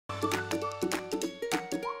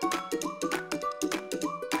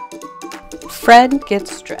Fred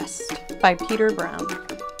Gets Dressed by Peter Brown.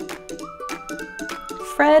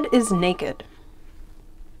 Fred is naked.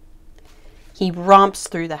 He romps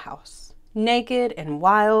through the house, naked and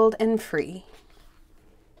wild and free.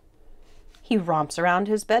 He romps around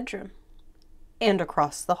his bedroom and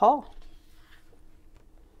across the hall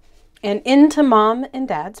and into Mom and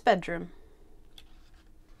Dad's bedroom.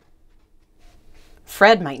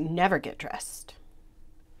 Fred might never get dressed.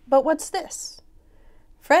 But what's this?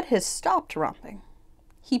 Fred has stopped romping.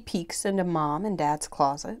 He peeks into Mom and Dad's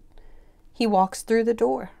closet. He walks through the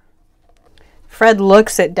door. Fred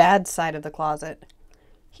looks at Dad's side of the closet.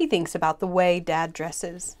 He thinks about the way Dad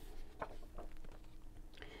dresses.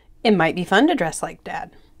 It might be fun to dress like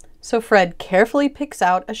Dad, so Fred carefully picks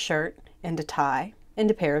out a shirt and a tie and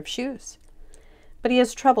a pair of shoes, but he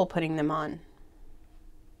has trouble putting them on.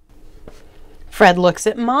 Fred looks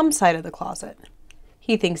at Mom's side of the closet.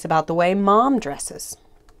 He thinks about the way Mom dresses.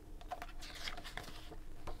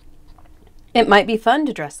 It might be fun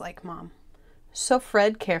to dress like Mom, so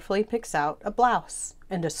Fred carefully picks out a blouse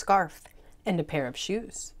and a scarf and a pair of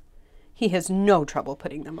shoes. He has no trouble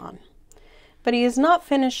putting them on, but he is not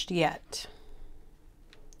finished yet.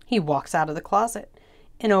 He walks out of the closet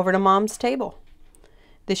and over to Mom's table.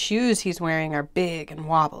 The shoes he's wearing are big and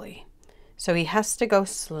wobbly, so he has to go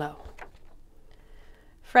slow.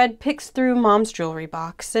 Fred picks through Mom's jewelry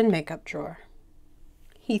box and makeup drawer.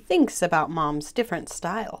 He thinks about Mom's different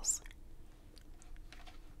styles.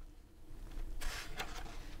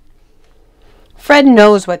 Fred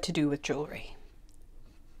knows what to do with jewelry.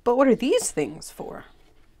 But what are these things for?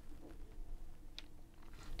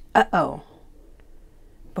 Uh-oh.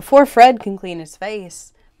 Before Fred can clean his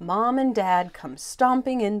face, Mom and Dad come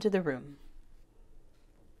stomping into the room.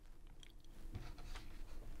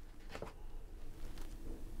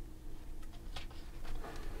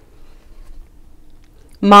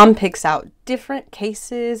 Mom picks out different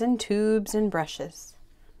cases and tubes and brushes.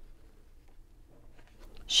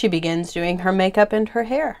 She begins doing her makeup and her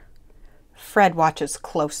hair. Fred watches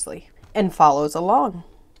closely and follows along.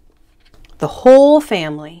 The whole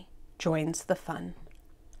family joins the fun.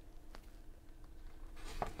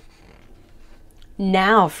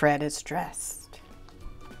 Now Fred is dressed.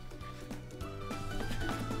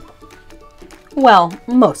 Well,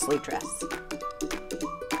 mostly dressed.